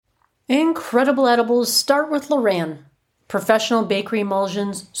Incredible edibles start with Loran. Professional bakery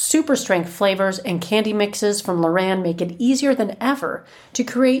emulsions, super strength flavors, and candy mixes from Loran make it easier than ever to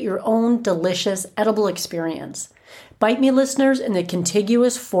create your own delicious edible experience. Bite Me listeners in the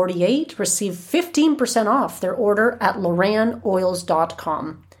contiguous 48 receive 15% off their order at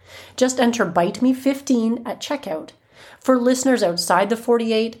LoranOils.com. Just enter Bite Me 15 at checkout. For listeners outside the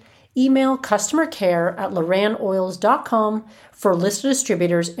 48, email customer care at LoranOils.com for a list of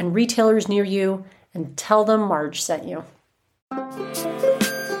distributors and retailers near you and tell them Marge sent you.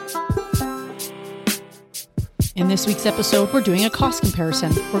 In this week's episode, we're doing a cost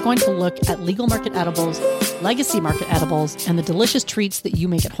comparison. We're going to look at legal market edibles, legacy market edibles, and the delicious treats that you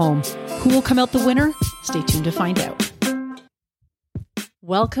make at home. Who will come out the winner? Stay tuned to find out.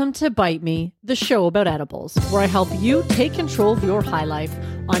 Welcome to Bite Me, the show about edibles, where I help you take control of your high life.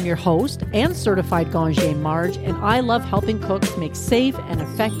 I'm your host and certified Ganger Marge, and I love helping cooks make safe and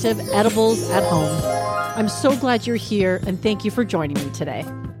effective edibles at home. I'm so glad you're here, and thank you for joining me today.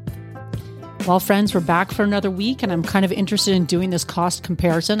 Well, friends, we're back for another week, and I'm kind of interested in doing this cost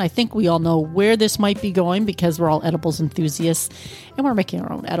comparison. I think we all know where this might be going because we're all edibles enthusiasts, and we're making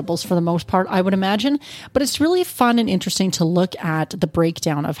our own edibles for the most part, I would imagine. But it's really fun and interesting to look at the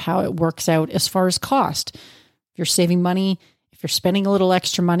breakdown of how it works out as far as cost. If you're saving money, if you're spending a little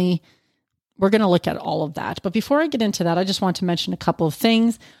extra money, we're going to look at all of that. But before I get into that, I just want to mention a couple of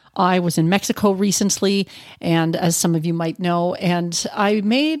things. I was in Mexico recently, and as some of you might know, and I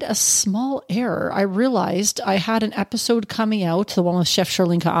made a small error. I realized I had an episode coming out, the one with Chef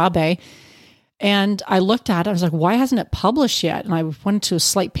Charlene Kaabe, and I looked at it. I was like, why hasn't it published yet? And I went into a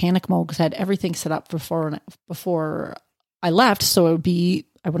slight panic mode because I had everything set up before I left, so I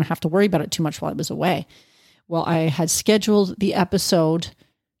wouldn't have to worry about it too much while I was away. Well, I had scheduled the episode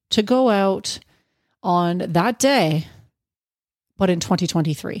to go out on that day, but in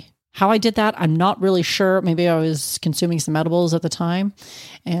 2023. How I did that, I'm not really sure. Maybe I was consuming some edibles at the time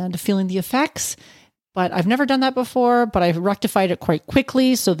and feeling the effects, but I've never done that before, but I've rectified it quite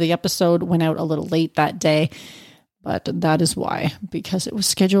quickly. So the episode went out a little late that day, but that is why, because it was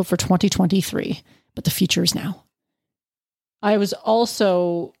scheduled for 2023, but the future is now. I was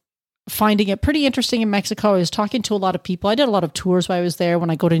also finding it pretty interesting in Mexico. I was talking to a lot of people. I did a lot of tours while I was there.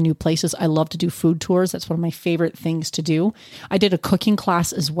 When I go to new places, I love to do food tours. That's one of my favorite things to do. I did a cooking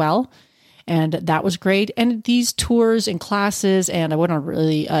class as well, and that was great. And these tours and classes, and I went on a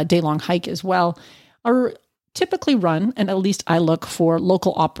really day-long hike as well, are typically run, and at least I look for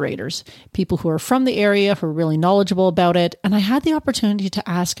local operators, people who are from the area, who are really knowledgeable about it. And I had the opportunity to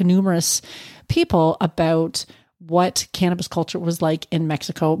ask numerous people about what cannabis culture was like in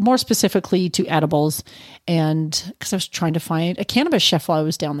Mexico, more specifically to edibles. And because I was trying to find a cannabis chef while I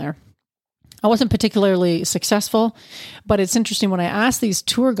was down there. I wasn't particularly successful, but it's interesting when I asked these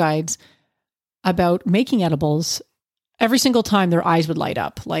tour guides about making edibles, every single time their eyes would light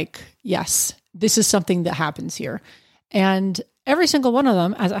up like, yes, this is something that happens here. And every single one of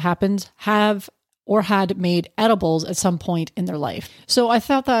them, as it happens, have or had made edibles at some point in their life. So I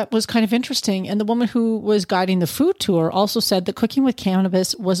thought that was kind of interesting. And the woman who was guiding the food tour also said that cooking with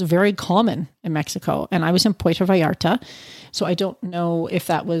cannabis was very common in Mexico. And I was in Puerto Vallarta, so I don't know if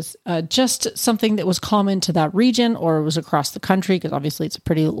that was just something that was common to that region or it was across the country, because obviously it's a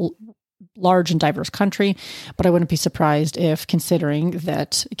pretty large and diverse country. But I wouldn't be surprised if, considering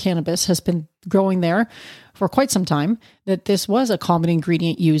that cannabis has been growing there for quite some time, that this was a common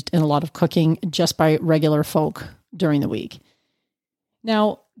ingredient used in a lot of cooking just by regular folk during the week.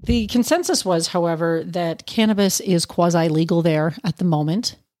 Now, the consensus was, however, that cannabis is quasi-legal there at the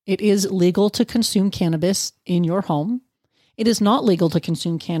moment. It is legal to consume cannabis in your home. It is not legal to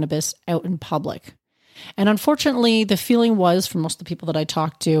consume cannabis out in public. And unfortunately, the feeling was, for most of the people that I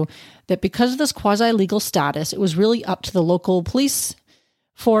talked to, that because of this quasi-legal status, it was really up to the local police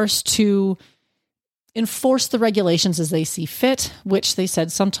force to enforce the regulations as they see fit, which they said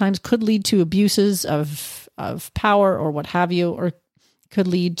sometimes could lead to abuses of power or what have you, or could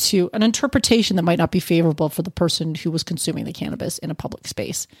lead to an interpretation that might not be favorable for the person who was consuming the cannabis in a public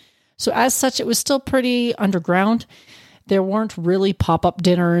space. So as such, it was still pretty underground. There weren't really pop-up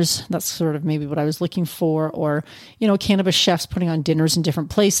dinners. That's sort of maybe what I was looking for, or, cannabis chefs putting on dinners in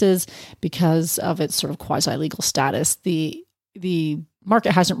different places because of its sort of quasi-legal status. The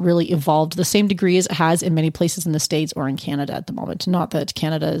market hasn't really evolved to the same degree as it has in many places in the States or in Canada at the moment. Not that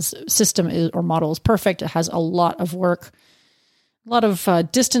Canada's system or model is perfect. It has a lot of work, a lot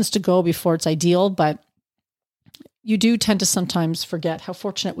of distance to go before it's ideal, but you do tend to sometimes forget how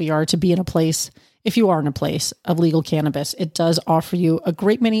fortunate we are to be in a place. If you are in a place of legal cannabis, it does offer you a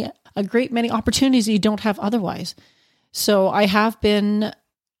great many opportunities that you don't have otherwise. So I have been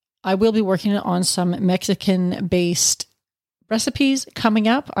I will be working on some Mexican-based recipes coming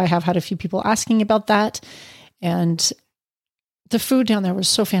up. I have had a few people asking about that, and the food down there was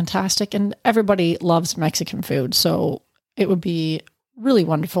so fantastic, and everybody loves Mexican food. So it would be really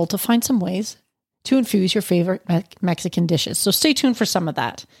wonderful to find some ways to infuse your favorite Mexican dishes. So stay tuned for some of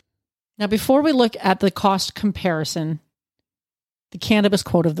that. Now, before we look at the cost comparison, the cannabis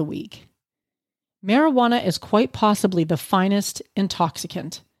quote of the week. Marijuana is quite possibly the finest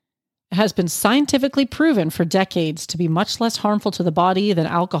intoxicant. It has been scientifically proven for decades to be much less harmful to the body than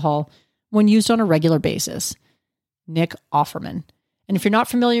alcohol when used on a regular basis. Nick Offerman. And if you're not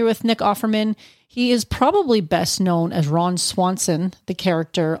familiar with Nick Offerman, he is probably best known as Ron Swanson, the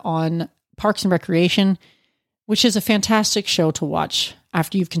character on Parks and Recreation, which is a fantastic show to watch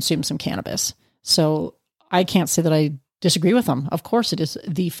after you've consumed some cannabis. So I can't say that I disagree with him. Of course, it is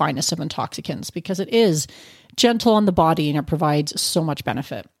the finest of intoxicants because it is gentle on the body and it provides so much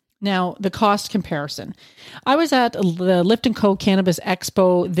benefit. Now, the cost comparison. I was at the Lift & Co. Cannabis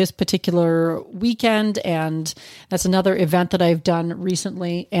Expo this particular weekend, and that's another event that I've done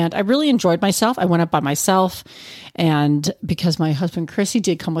recently, and I really enjoyed myself. I went up by myself, and because my husband, Chris, he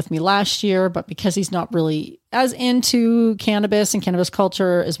did come with me last year, but because he's not really as into cannabis and cannabis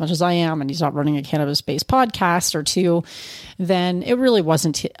culture as much as I am, and he's not running a cannabis-based podcast or two, then it really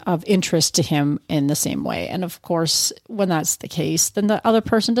wasn't of interest to him in the same way. And of course, when that's the case, then the other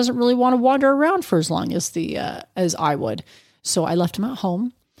person doesn't really want to wander around for as long as as I would. So I left him at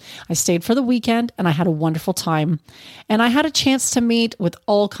home. I stayed for the weekend and I had a wonderful time. And I had a chance to meet with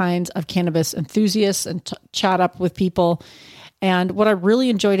all kinds of cannabis enthusiasts and chat up with people. And what I really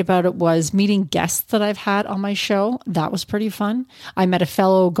enjoyed about it was meeting guests that I've had on my show. That was pretty fun. I met a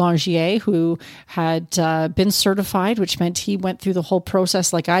fellow ganjier who had been certified, which meant he went through the whole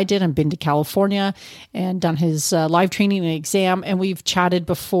process like I did and been to California and done his live training and exam. And we've chatted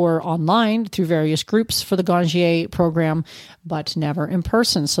before online through various groups for the ganjier program, but never in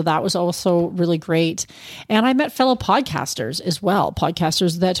person. So that was also really great. And I met fellow podcasters as well,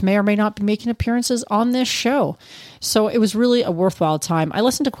 podcasters that may or may not be making appearances on this show. So it was really a worthwhile time. I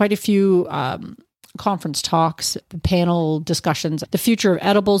listened to quite a few conference talks, panel discussions. The future of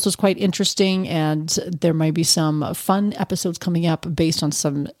edibles was quite interesting, and there might be some fun episodes coming up based on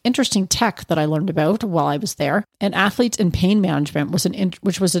some interesting tech that I learned about while I was there. And athletes in pain management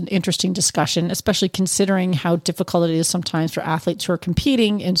which was an interesting discussion, especially considering how difficult it is sometimes for athletes who are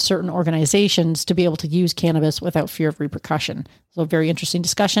competing in certain organizations to be able to use cannabis without fear of repercussion. So very interesting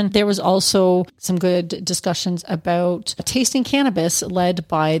discussion. There was also some good discussions about tasting cannabis led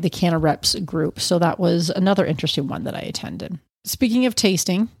by the CannaReps group. So that was another interesting one that I attended. Speaking of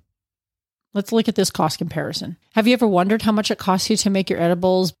tasting, let's look at this cost comparison. Have you ever wondered how much it costs you to make your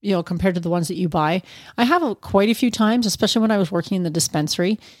edibles, compared to the ones that you buy? I have quite a few times, especially when I was working in the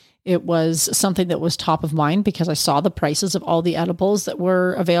dispensary. It was something that was top of mind because I saw the prices of all the edibles that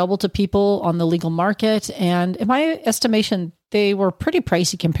were available to people on the legal market. And in my estimation, they were pretty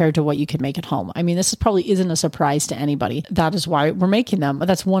pricey compared to what you could make at home. I mean, this probably isn't a surprise to anybody. That is why we're making them.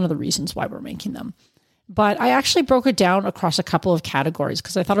 That's one of the reasons why we're making them. But I actually broke it down across a couple of categories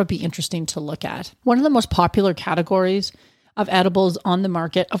because I thought it would be interesting to look at. One of the most popular categories of edibles on the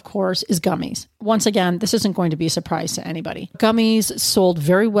market, of course, is gummies. Once again, this isn't going to be a surprise to anybody. Gummies sold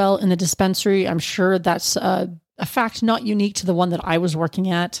very well in the dispensary. I'm sure that's a fact not unique to the one that I was working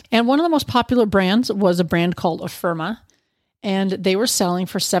at. And one of the most popular brands was a brand called Affirma. And they were selling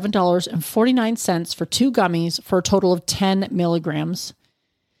for $7.49 for 2 gummies for a total of 10 milligrams,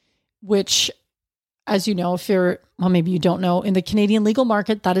 which, as you know, maybe you don't know, in the Canadian legal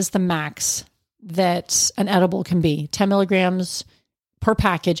market, that is the max that an edible can be, 10 milligrams per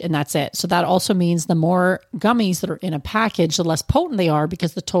package, and that's it. So that also means the more gummies that are in a package, the less potent they are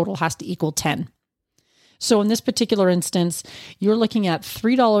because the total has to equal 10. So in this particular instance, you're looking at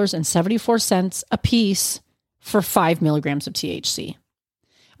 $3.74 a piece for 5 milligrams of THC,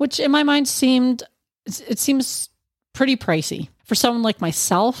 which in my mind seems pretty pricey. For someone like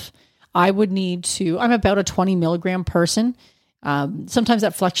myself, I'm about a 20 milligram person. Sometimes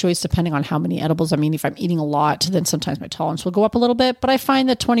that fluctuates depending on how many edibles. I mean, if I'm eating a lot, then sometimes my tolerance will go up a little bit, but I find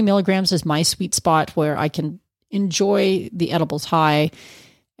that 20 milligrams is my sweet spot where I can enjoy the edibles high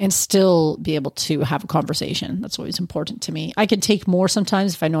and still be able to have a conversation. That's always important to me. I can take more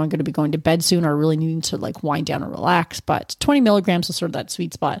sometimes if I know I'm going to be going to bed soon or really needing to wind down and relax, but 20 milligrams is sort of that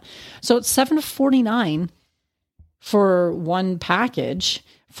sweet spot. So it's $7.49 for one package.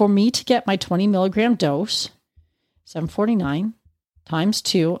 For me to get my 20 milligram dose, $7.49 times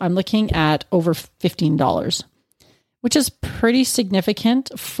 2, I'm looking at over $15, which is pretty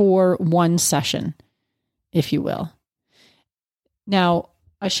significant for one session, if you will. Now,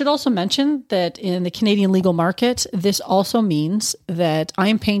 I should also mention that in the Canadian legal market, this also means that I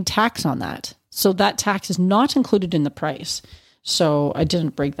am paying tax on that. So that tax is not included in the price. So I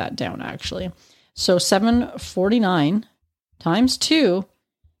didn't break that down actually. So $7.49 times 2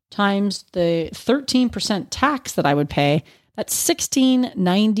 times the 13% tax that I would pay, that's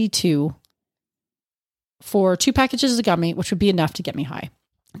 $16.92 for 2 packages of gummy, which would be enough to get me high.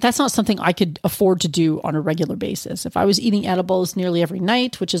 That's not something I could afford to do on a regular basis. If I was eating edibles nearly every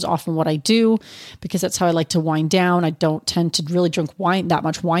night, which is often what I do, because that's how I like to wind down. I don't tend to really drink that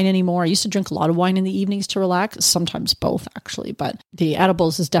much wine anymore. I used to drink a lot of wine in the evenings to relax, sometimes both actually, but the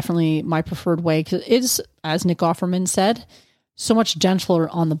edibles is definitely my preferred way because it is, as Nick Offerman said, so much gentler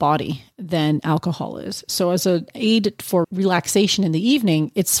on the body than alcohol is. So as an aid for relaxation in the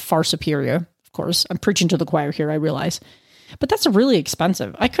evening, it's far superior. Of course, I'm preaching to the choir here, I realize. But that's really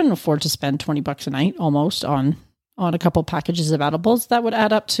expensive. I couldn't afford to spend $20 a night almost on a couple packages of edibles. That would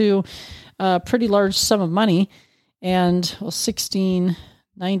add up to a pretty large sum of money. And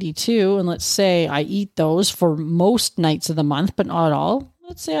 $16.92. And let's say I eat those for most nights of the month, but not all.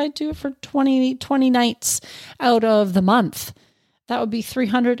 Let's say I do it for 20 nights out of the month. That would be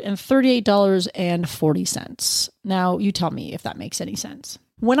 $338.40. Now, you tell me if that makes any sense.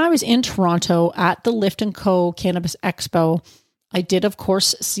 When I was in Toronto at the Lift & Co. Cannabis Expo, I did, of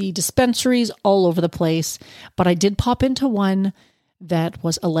course, see dispensaries all over the place, but I did pop into one that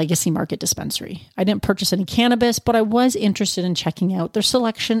was a Legacy Market dispensary. I didn't purchase any cannabis, but I was interested in checking out their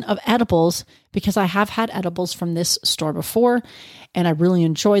selection of edibles because I have had edibles from this store before, and I really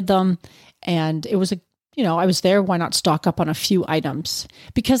enjoyed them. And it was I was there, why not stock up on a few items?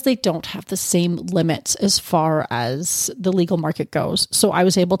 Because they don't have the same limits as far as the legal market goes. So I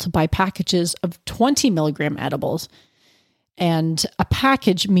was able to buy packages of 20 milligram edibles, and a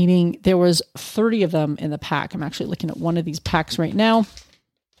package, meaning there was 30 of them in the pack. I'm actually looking at one of these packs right now.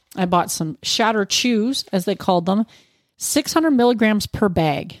 I bought some Shatter Chews, as they called them, 600 milligrams per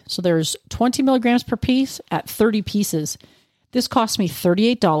bag. So there's 20 milligrams per piece at 30 pieces. This cost me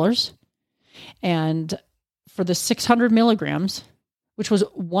 $38. And for the 600 milligrams, which was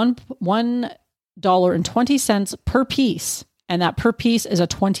 $1.20 per piece, and that per piece is a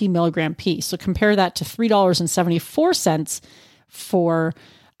 20 milligram piece. So compare that to $3.74 for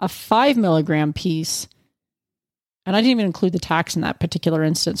a 5 milligram piece. And I didn't even include the tax in that particular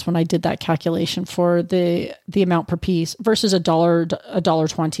instance when I did that calculation for the amount per piece versus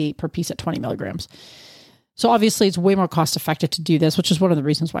 $1.20 per piece at 20 milligrams. So obviously it's way more cost effective to do this, which is one of the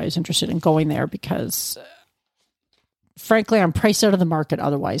reasons why I was interested in going there, because frankly, I'm priced out of the market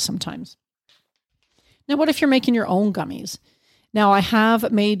otherwise sometimes. Now, what if you're making your own gummies? Now, I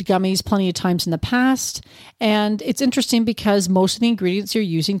have made gummies plenty of times in the past, and it's interesting because most of the ingredients you're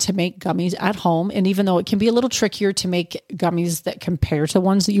using to make gummies at home, and even though it can be a little trickier to make gummies that compare to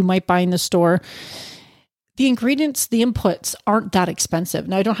ones that you might buy in the store, the ingredients, the inputs aren't that expensive.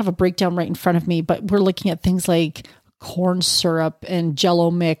 Now, I don't have a breakdown right in front of me, but we're looking at things like corn syrup and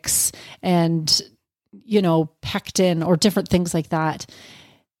Jell-O mix and, pectin or different things like that.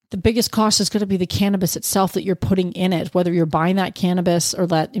 The biggest cost is going to be the cannabis itself that you're putting in it, whether you're buying that cannabis or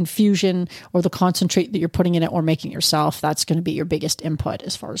that infusion or the concentrate that you're putting in it or making yourself. That's going to be your biggest input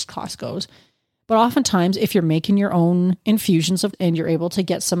as far as cost goes. But oftentimes, if you're making your own infusions and you're able to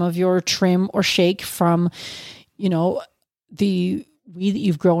get some of your trim or shake from, the weed that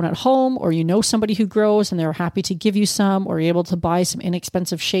you've grown at home, or somebody who grows and they're happy to give you some, or you're able to buy some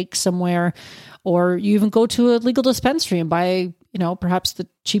inexpensive shakes somewhere, or you even go to a legal dispensary and buy, perhaps the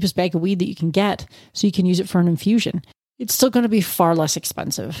cheapest bag of weed that you can get so you can use it for an infusion. It's still going to be far less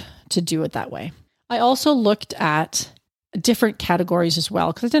expensive to do it that way. I also looked at different categories as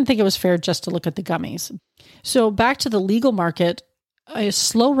well, because I didn't think it was fair just to look at the gummies. So back to the legal market, a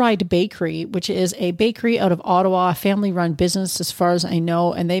Slow Ride Bakery, which is a bakery out of Ottawa, a family-run business as far as I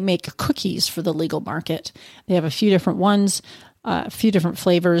know, and they make cookies for the legal market. They have a few different ones, a few different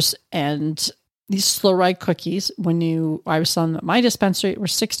flavors, and these Slow Ride cookies, I was selling them at my dispensary, were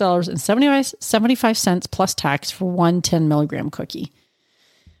 $6.75 plus tax for one 10 milligram cookie.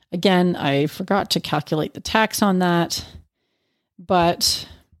 Again, I forgot to calculate the tax on that. But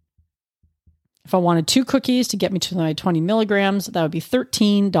if I wanted 2 cookies to get me to my 20 milligrams, that would be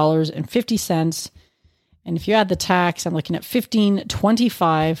 $13.50. And if you add the tax, I'm looking at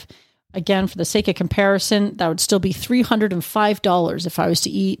 $15.25. Again, for the sake of comparison, that would still be $305 if I was to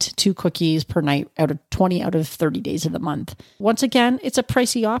eat 2 cookies per night out of 20 out of 30 days of the month. Once again, it's a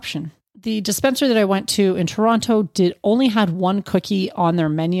pricey option. The dispensary that I went to in Toronto only had 1 cookie on their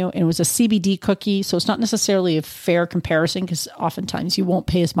menu, and it was a CBD cookie. So it's not necessarily a fair comparison because oftentimes you won't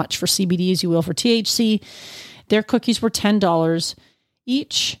pay as much for CBD as you will for THC. Their cookies were $10.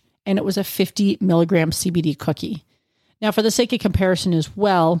 each, and it was a 50 milligram CBD cookie. Now, for the sake of comparison as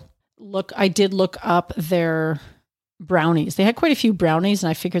well, I did look up their brownies. They had quite a few brownies, and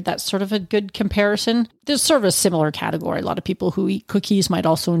I figured that's sort of a good comparison. There's sort of a similar category. A lot of people who eat cookies might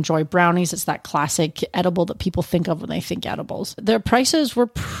also enjoy brownies. It's that classic edible that people think of when they think edibles. Their prices were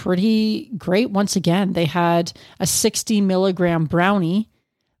pretty great. Once again, they had a 60 milligram brownie,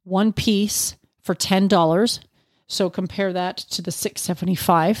 one piece for $10. So compare that to the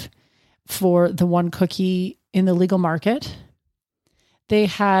 $6.75 for the one cookie in the legal market. They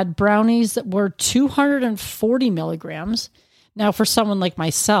had brownies that were 240 milligrams. Now, for someone like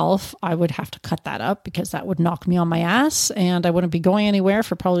myself, I would have to cut that up because that would knock me on my ass and I wouldn't be going anywhere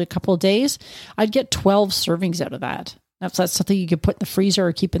for probably a couple of days. I'd get 12 servings out of that. If that's something you could put in the freezer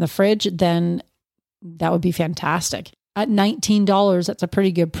or keep in the fridge, then that would be fantastic. At $19, that's a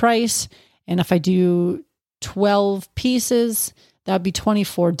pretty good price. And if I do 12 pieces, that would be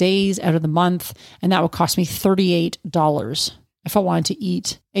 24 days out of the month. And that would cost me $38 if I wanted to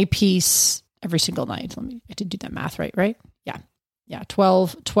eat a piece every single night. I did do that math right? Yeah.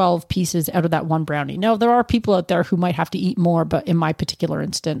 12 pieces out of that one brownie. Now, there are people out there who might have to eat more, but in my particular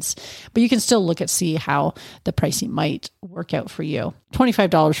instance, but you can still look at, see how the pricing might work out for you.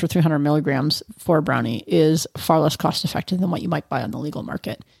 $25 for 300 milligrams for a brownie is far less cost effective than what you might buy on the legal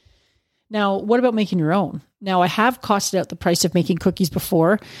market. Now, what about making your own? Now, I have costed out the price of making cookies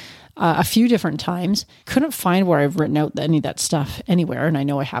before, a few different times. Couldn't find where I've written out any of that stuff anywhere, and I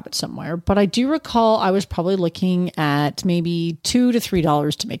know I have it somewhere, but I do recall I was probably looking at maybe $2 to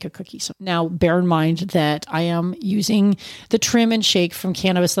 $3 to make a cookie. So now bear in mind that I am using the trim and shake from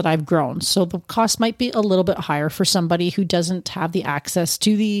cannabis that I've grown. So the cost might be a little bit higher for somebody who doesn't have the access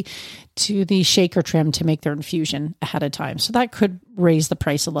to the shaker trim to make their infusion ahead of time. So that could raise the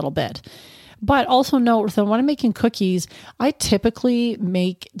price a little bit. But also note that when I'm making cookies, I typically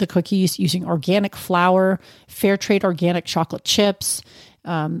make the cookies using organic flour, fair trade organic chocolate chips.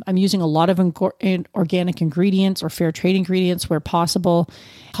 I'm using a lot of organic ingredients or fair trade ingredients where possible.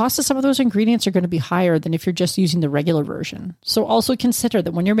 Cost of some of those ingredients are going to be higher than if you're just using the regular version. So also consider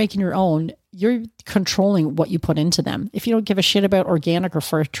that when you're making your own, you're controlling what you put into them. If you don't give a shit about organic or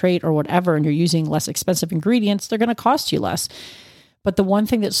fair trade or whatever, and you're using less expensive ingredients, they're going to cost you less. But the one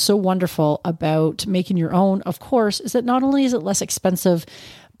thing that's so wonderful about making your own, of course, is that not only is it less expensive,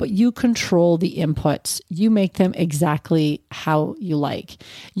 but you control the inputs. You make them exactly how you like.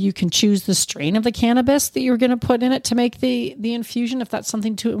 You can choose the strain of the cannabis that you're going to put in it to make the infusion, if that's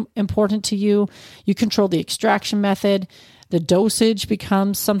something too important to you. You control the extraction method. The dosage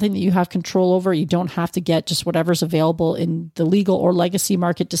becomes something that you have control over. You don't have to get just whatever's available in the legal or legacy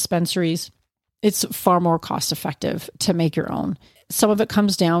market dispensaries. It's far more cost effective to make your own. Some of it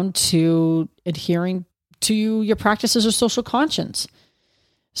comes down to adhering to your practices of social conscience.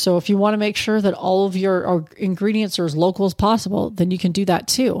 So if you want to make sure that all of your ingredients are as local as possible, then you can do that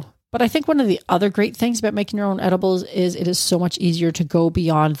too. But I think one of the other great things about making your own edibles is it is so much easier to go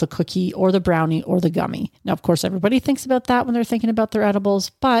beyond the cookie or the brownie or the gummy. Now, of course, everybody thinks about that when they're thinking about their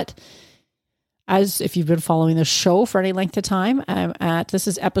edibles, but as if you've been following the show for any length of time, this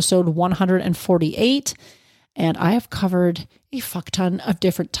is episode 148, and I have covered a fuck ton of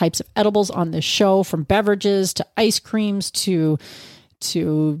different types of edibles on this show, from beverages to ice creams to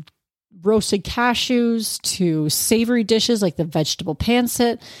roasted cashews to savory dishes like the vegetable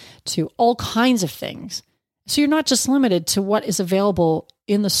pancit to all kinds of things. So you're not just limited to what is available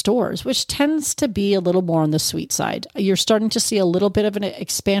in the stores, which tends to be a little more on the sweet side. You're starting to see a little bit of an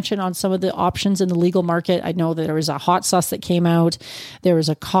expansion on some of the options in the legal market. I know that there was a hot sauce that came out. There was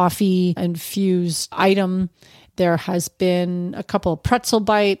a coffee infused item. There has been a couple of pretzel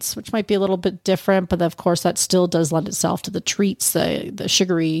bites, which might be a little bit different, but of course that still does lend itself to the treats, the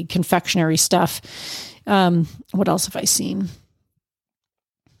sugary confectionery stuff. What else have I seen?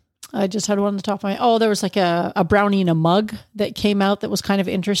 I just had one on the top of my, there was like a brownie in a mug that came out that was kind of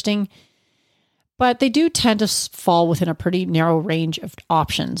interesting. But they do tend to fall within a pretty narrow range of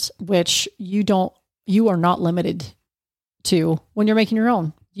options, which you are not limited to when you're making your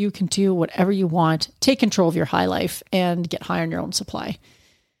own. You can do whatever you want, take control of your high life, and get high on your own supply.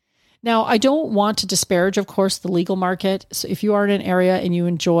 Now, I don't want to disparage, of course, the legal market. So if you are in an area and you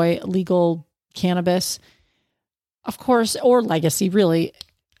enjoy legal cannabis, of course, or legacy, really,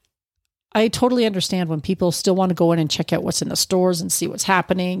 I totally understand when people still want to go in and check out what's in the stores and see what's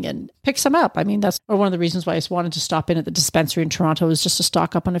happening and pick some up. I mean, that's one of the reasons why I just wanted to stop in at the dispensary in Toronto, is just to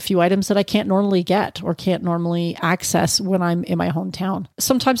stock up on a few items that I can't normally get or can't normally access when I'm in my hometown.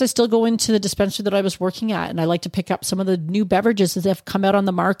 Sometimes I still go into the dispensary that I was working at, and I like to pick up some of the new beverages that have come out on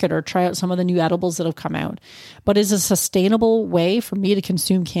the market or try out some of the new edibles that have come out. But is a sustainable way for me to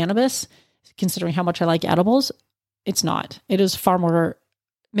consume cannabis, considering how much I like edibles? It's not. It is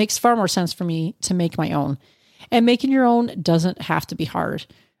makes far more sense for me to make my own. And making your own doesn't have to be hard,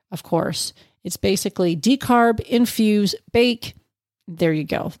 of course. It's basically decarb, infuse, bake. There you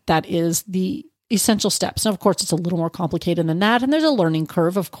go. That is the essential steps. And of course, it's a little more complicated than that. And there's a learning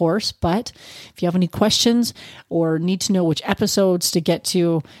curve, of course. But if you have any questions or need to know which episodes to get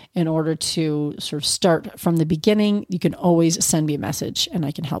to in order to sort of start from the beginning, you can always send me a message and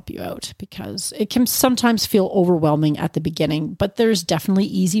I can help you out, because it can sometimes feel overwhelming at the beginning, but there's definitely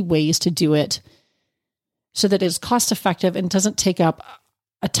easy ways to do it so that it's cost effective and doesn't take up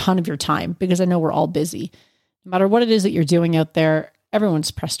a ton of your time, because I know we're all busy. No matter what it is that you're doing out there,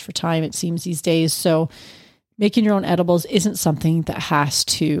 everyone's pressed for time, it seems, these days. So making your own edibles isn't something that has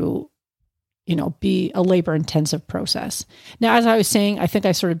to, be a labor-intensive process. Now, as I was saying, I think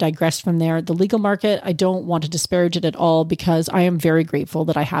I sort of digressed from there. The legal market, I don't want to disparage it at all, because I am very grateful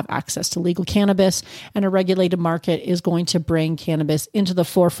that I have access to legal cannabis, and a regulated market is going to bring cannabis into the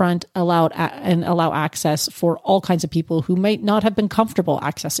forefront, allow access for all kinds of people who might not have been comfortable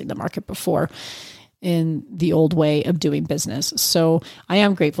accessing the market before in the old way of doing business. So I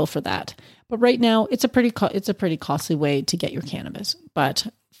am grateful for that. But right now, it's a pretty costly way to get your cannabis. But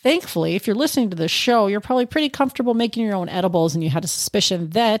thankfully, if you're listening to this show, you're probably pretty comfortable making your own edibles, and you had a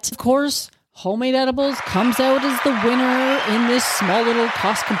suspicion that, of course, Homemade Edibles comes out as the winner in this small little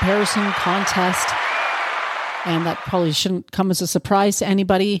cost comparison contest. And that probably shouldn't come as a surprise to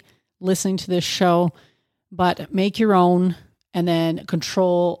anybody listening to this show, but make your own and then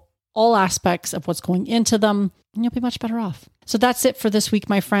control all aspects of what's going into them, and you'll be much better off. So that's it for this week,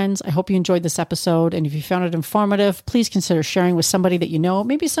 my friends. I hope you enjoyed this episode. And if you found it informative, please consider sharing with somebody that you know,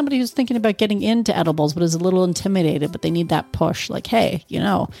 maybe somebody who's thinking about getting into edibles, but is a little intimidated, but they need that push. Like, hey, you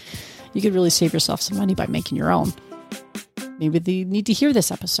could really save yourself some money by making your own. Maybe they need to hear this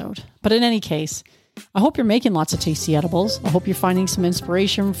episode. But in any case, I hope you're making lots of tasty edibles. I hope you're finding some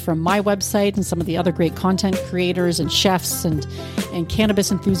inspiration from my website and some of the other great content creators and chefs and cannabis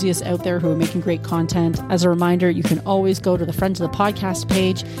enthusiasts out there who are making great content. As a reminder, you can always go to the Friends of the Podcast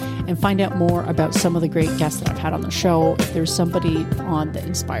page and find out more about some of the great guests that I've had on the show, if there's somebody on that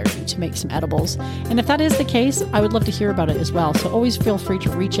inspired you to make some edibles. And if that is the case, I would love to hear about it as well. So always feel free to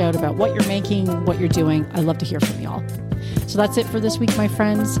reach out about what you're making, what you're doing. I love to hear from y'all. So that's it for this week, my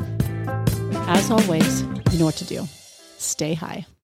friends. As always, you know what to do. Stay high.